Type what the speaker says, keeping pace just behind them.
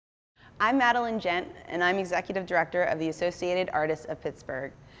I'm Madeline Gent, and I'm Executive Director of the Associated Artists of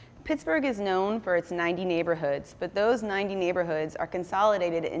Pittsburgh. Pittsburgh is known for its 90 neighborhoods, but those 90 neighborhoods are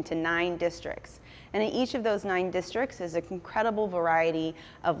consolidated into 9 districts. And in each of those 9 districts is an incredible variety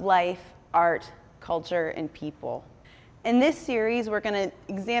of life, art, culture, and people. In this series, we're going to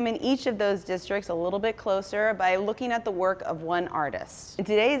examine each of those districts a little bit closer by looking at the work of one artist. In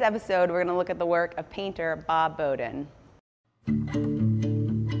today's episode, we're going to look at the work of painter Bob Bowden.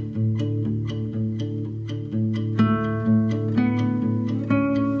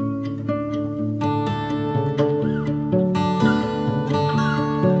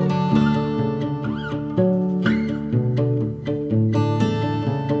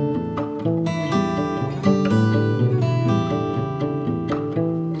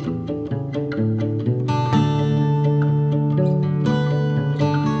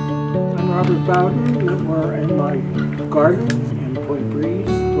 Bowden. We're in my garden in Point Breeze,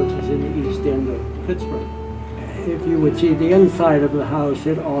 which is in the east end of Pittsburgh. If you would see the inside of the house,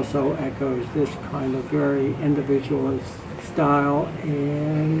 it also echoes this kind of very individualist style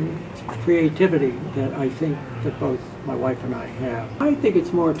and creativity that I think that both my wife and I have. I think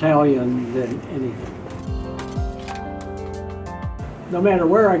it's more Italian than anything. No matter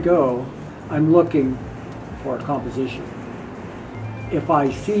where I go, I'm looking for a composition. If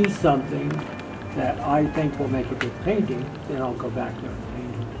I see something that I think will make a good painting, then I'll go back there and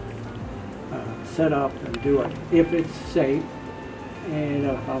paint it. Set up and do it. If it's safe, and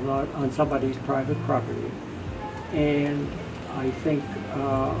if I'm not on somebody's private property, and I think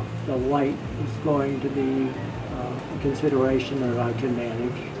the light is going to be a consideration that I can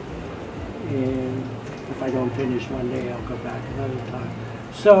manage, and if I don't finish one day, I'll go back another time.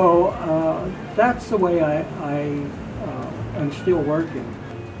 So that's the way I'm still working.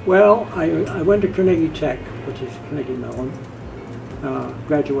 Well, I went to Carnegie Tech, which is Carnegie Mellon,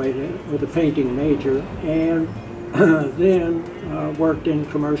 graduated with a painting major, and then worked in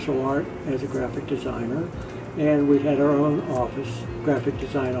commercial art as a graphic designer. And we had our own office, graphic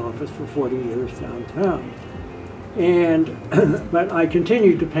design office, for 40 years downtown. And but I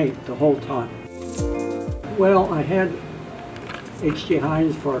continued to paint the whole time. Well, I had H.G.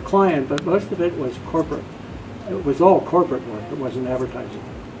 Heinz for a client, but most of it was corporate. It was all corporate work. It wasn't advertising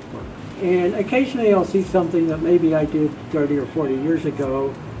work. And occasionally I'll see something that maybe I did 30 or 40 years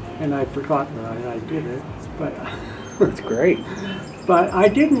ago, and I've forgotten that I did it. But that's great. But I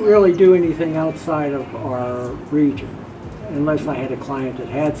didn't really do anything outside of our region, unless I had a client that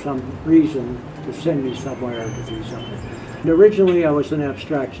had some reason to send me somewhere to do something. And originally I was an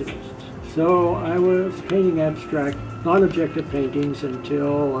abstractionist, so I was painting abstract, non-objective paintings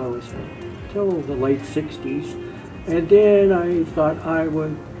until the late 60s. And then I thought I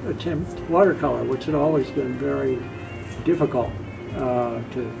would attempt watercolor, which had always been very difficult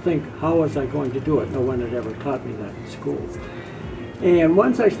to think, how was I going to do it? No one had ever taught me that in school. And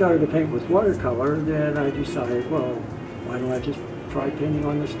once I started to paint with watercolor, then I decided, well, why don't I just try painting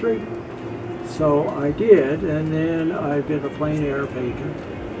on the street? So I did, and then I've been a plein air painter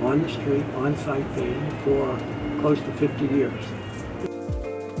on the street, on-site painting for close to 50 years.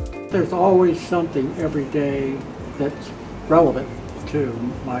 There's always something every day that's relevant to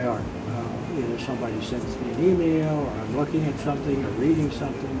my art. Either somebody sends me an email, or I'm looking at something, or reading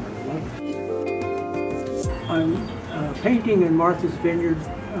something, or I'm painting in Martha's Vineyard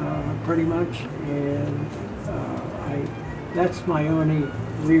pretty much, and that's my only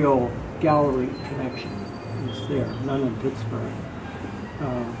real gallery connection is there, none in Pittsburgh.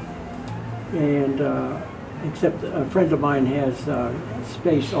 Except a friend of mine has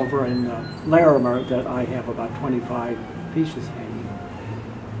space over in Larimer that I have about 25 pieces hanging.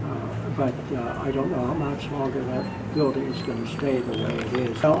 But I don't know how much longer that building is going to stay the way it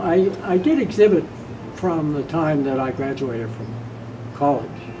is. So I did exhibit from the time that I graduated from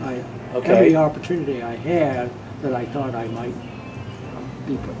college. Every opportunity I had that I thought I might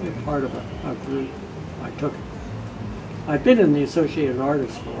be part of a group, I took it. I've been in the Associated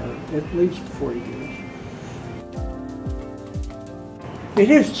Artists for at least 40 years. It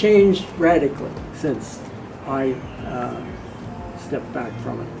has changed radically since I stepped back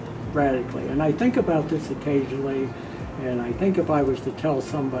from it, radically. And I think about this occasionally, and I think if I was to tell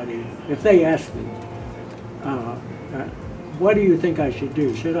somebody, if they asked me, what do you think I should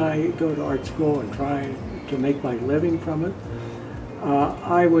do? Should I go to art school and try to make my living from it?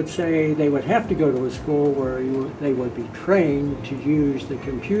 I would say they would have to go to a school where they would be trained to use the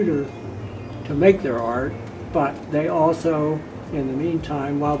computer to make their art, but they also, in the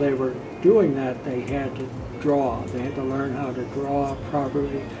meantime, while they were doing that, they had to draw. They had to learn how to draw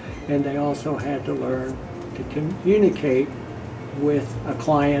properly, and they also had to learn to communicate with a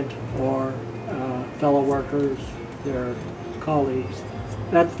client or fellow workers, their colleagues.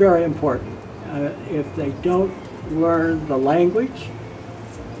 That's very important. If they don't learn the language,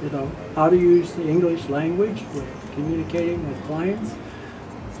 how to use the English language with communicating with clients,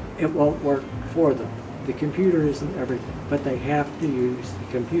 it won't work for them. The computer isn't everything, but they have to use the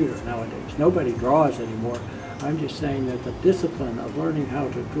computer nowadays. Nobody draws anymore. I'm just saying that the discipline of learning how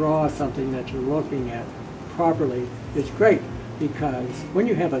to draw something that you're looking at properly is great, because when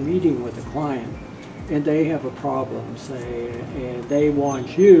you have a meeting with a client and they have a problem, say, and they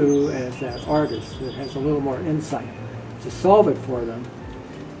want you as that artist that has a little more insight to solve it for them,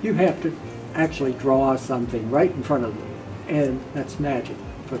 you have to actually draw something right in front of them, and that's magic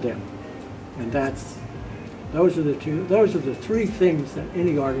for them. And those are the three things that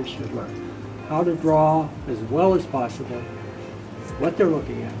any artist should learn: how to draw as well as possible, what they're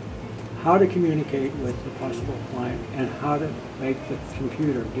looking at, how to communicate with the possible client, and how to make the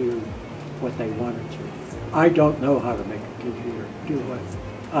computer do what they want it to. I don't know how to make a computer do what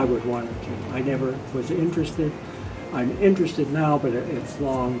I would want it to. I never was interested. I'm interested now, but it's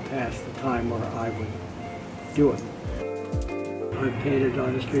long past the time where I would do it. I've painted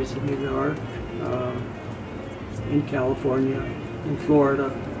on the streets of New York, in California, in Florida,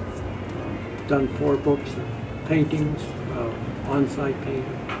 done 4 books of paintings, on-site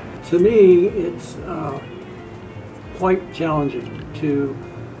painting. To me, it's quite challenging to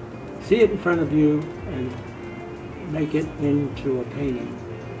see it in front of you and make it into a painting,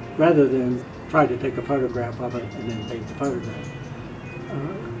 rather than try to take a photograph of it and then paint the photograph.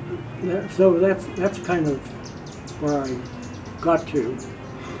 So that's kind of where I got to.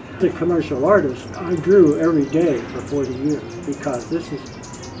 As a commercial artist, I drew every day for 40 years because this is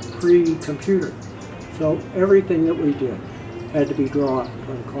pre-computer. So everything that we did had to be drawn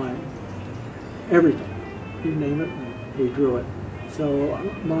for the client. Everything. You name it, we drew it. So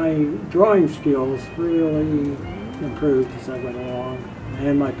my drawing skills really improved as I went along,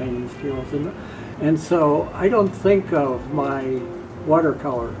 and my painting skills. And so I don't think of my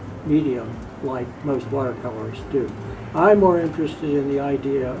watercolor medium like most watercolors do. I'm more interested in the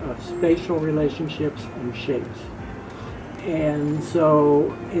idea of spatial relationships and shapes. And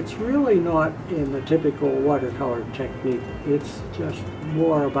so it's really not in the typical watercolor technique. It's just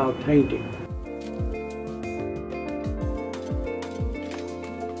more about painting.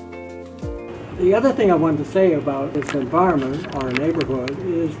 The other thing I wanted to say about this environment, our neighborhood,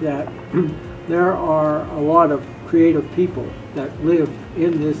 is that there are a lot of creative people that live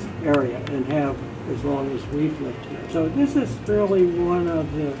in this area and have as long as we've lived here. So this is really one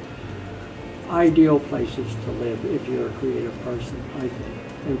of the ideal places to live if you're a creative person, I think,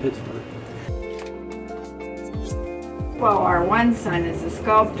 in Pittsburgh. Well, our one son is a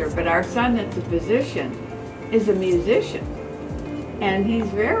sculptor, but our son that's a physician is a musician. And he's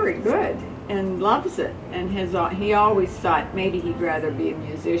very good and loves it. And he always thought maybe he'd rather be a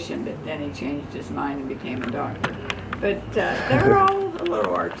musician, but then he changed his mind and became a doctor. But they're all a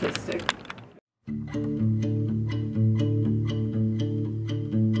little artistic.